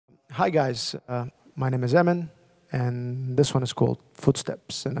Hi guys, my name is Emin, and this one is called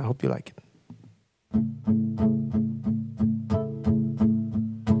Footsteps, and I hope you like it.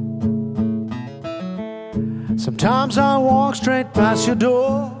 Sometimes I walk straight past your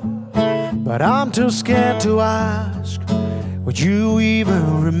door, but I'm too scared to ask, would you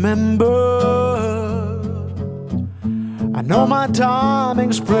even remember? I know my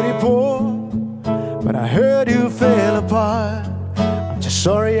timing's pretty poor, but I heard you fell apart. I'm just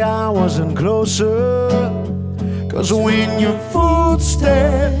sorry I wasn't closer, 'cause when your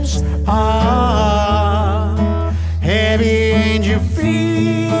footsteps are heavy and you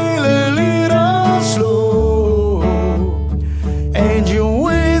feel a little slow, and your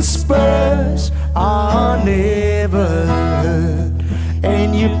whispers are never heard,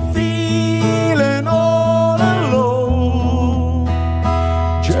 and you're feeling all alone,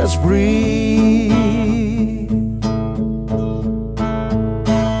 just breathe.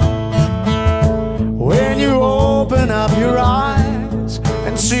 When you open up your eyes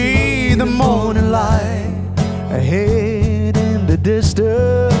and see the morning light ahead in the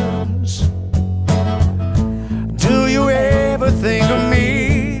distance, do you ever think of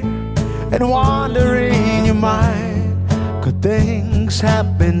me and wonder in your mind, could things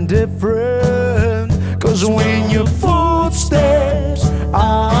have been different? 'Cause when your footsteps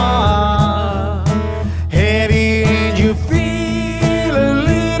are heavy and you feel a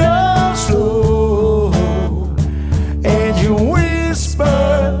little slow, and your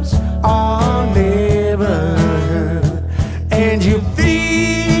whispers are never heard, and you're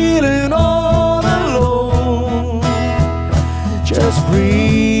feeling all alone, just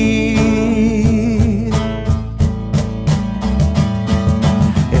breathe.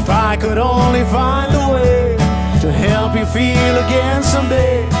 If I could only find a way to help you feel again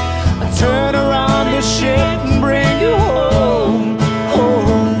someday, I'd turn around this ship and bring you home,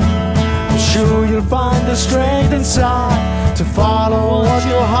 home. I'm sure you'll find the strength inside to follow what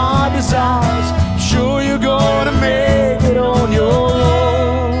your heart desires. I'm sure you're gonna make it on your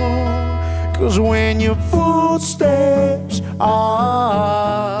own, 'cause when your footsteps are